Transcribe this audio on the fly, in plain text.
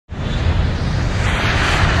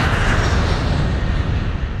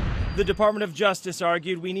The Department of Justice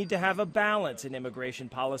argued we need to have a balance in immigration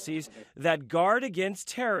policies that guard against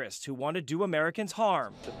terrorists who want to do Americans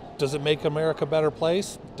harm. Does it make America a better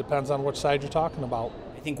place? Depends on which side you're talking about.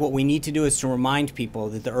 I think what we need to do is to remind people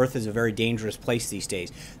that the earth is a very dangerous place these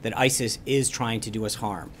days, that ISIS is trying to do us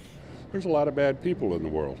harm. There's a lot of bad people in the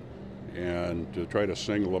world, and to try to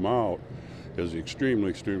single them out is extremely,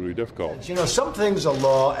 extremely difficult. You know, some things are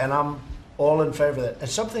law, and I'm all in favor of that, and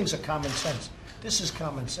some things are common sense. This is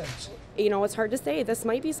common sense. You know, it's hard to say. This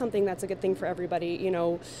might be something that's a good thing for everybody. You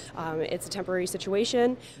know, it's a temporary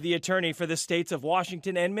situation. The attorney for the states of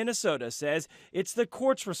Washington and Minnesota says it's the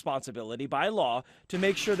court's responsibility by law to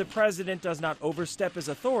make sure the president does not overstep his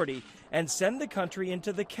authority and send the country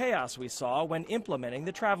into the chaos we saw when implementing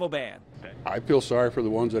the travel ban. I feel sorry for the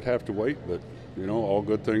ones that have to wait, but, you know, all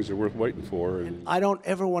good things are worth waiting for. And I don't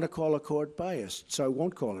ever want to call a court biased, so I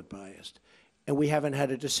won't call it biased. And we haven't had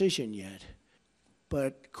a decision yet.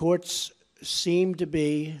 But courts seem to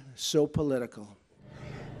be so political.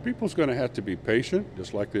 People's going to have to be patient,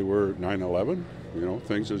 just like they were at 9/11. You know,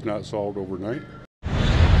 things is not solved overnight.